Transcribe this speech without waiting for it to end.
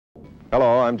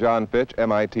Hello, I'm John Fitch,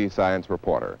 MIT science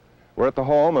reporter. We're at the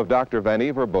home of Dr.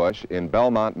 Vannevar Bush in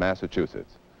Belmont,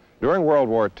 Massachusetts. During World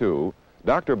War II,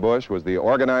 Dr. Bush was the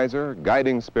organizer,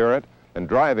 guiding spirit, and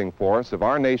driving force of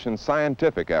our nation's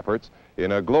scientific efforts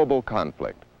in a global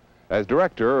conflict. As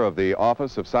director of the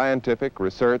Office of Scientific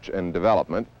Research and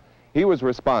Development, he was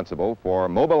responsible for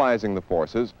mobilizing the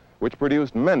forces which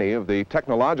produced many of the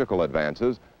technological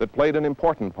advances that played an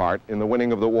important part in the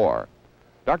winning of the war.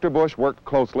 Dr. Bush worked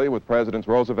closely with Presidents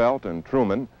Roosevelt and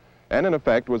Truman, and in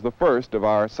effect was the first of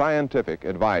our scientific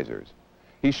advisors.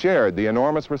 He shared the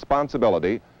enormous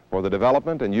responsibility for the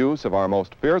development and use of our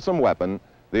most fearsome weapon,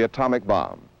 the atomic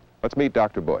bomb. Let's meet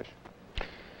Dr. Bush.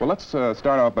 Well, let's start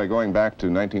off by going back to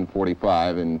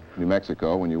 1945 in New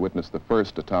Mexico when you witnessed the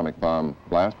first atomic bomb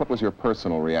blast. What was your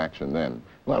personal reaction then?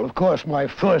 Well, of course, my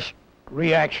first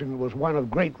reaction was one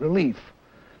of great relief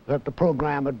that the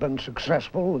program had been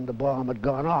successful and the bomb had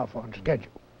gone off on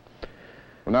schedule.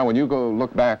 Well, now, when you go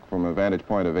look back from a vantage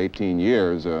point of 18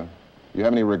 years, you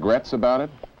have any regrets about it?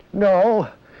 No.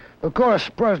 Of course,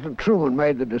 President Truman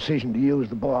made the decision to use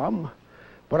the bomb,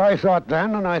 but I thought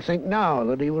then, and I think now,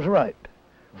 that he was right,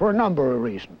 for a number of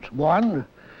reasons. One,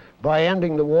 by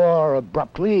ending the war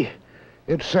abruptly,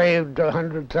 it saved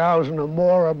 100,000 or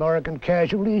more American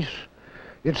casualties.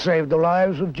 It saved the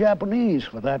lives of Japanese,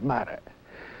 for that matter.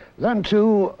 Then,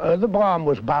 too, the bomb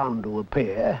was bound to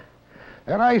appear,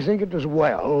 and I think it is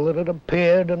well that it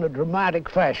appeared in a dramatic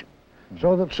fashion,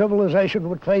 so that civilization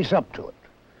would face up to it,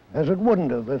 as it wouldn't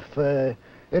have if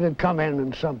it had come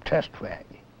in some test way.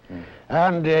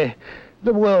 And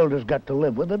the world has got to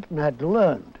live with it and had to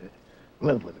learn to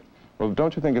live with it. Well,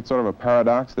 don't you think it's sort of a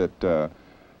paradox that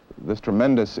this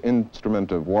tremendous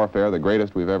instrument of warfare, the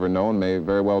greatest we've ever known, may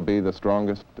very well be the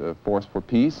strongest force for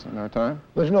peace in our time?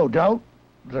 There's no doubt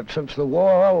that since the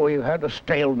war we've had a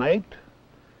stalemate.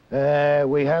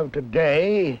 We have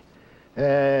today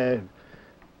a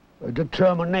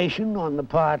determination on the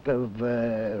part of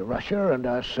Russia and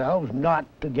ourselves not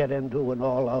to get into an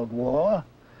all-out war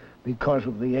because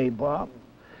of the A-bomb.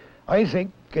 I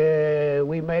think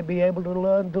we may be able to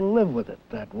learn to live with it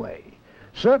that way.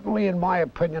 Certainly, in my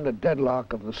opinion, a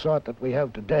deadlock of the sort that we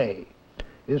have today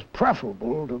is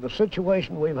preferable to the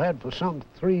situation we've had for some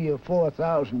 3,000 or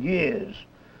 4,000 years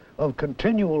of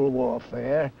continual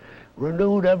warfare,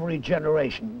 renewed every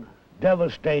generation,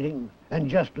 devastating and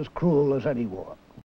just as cruel as any war.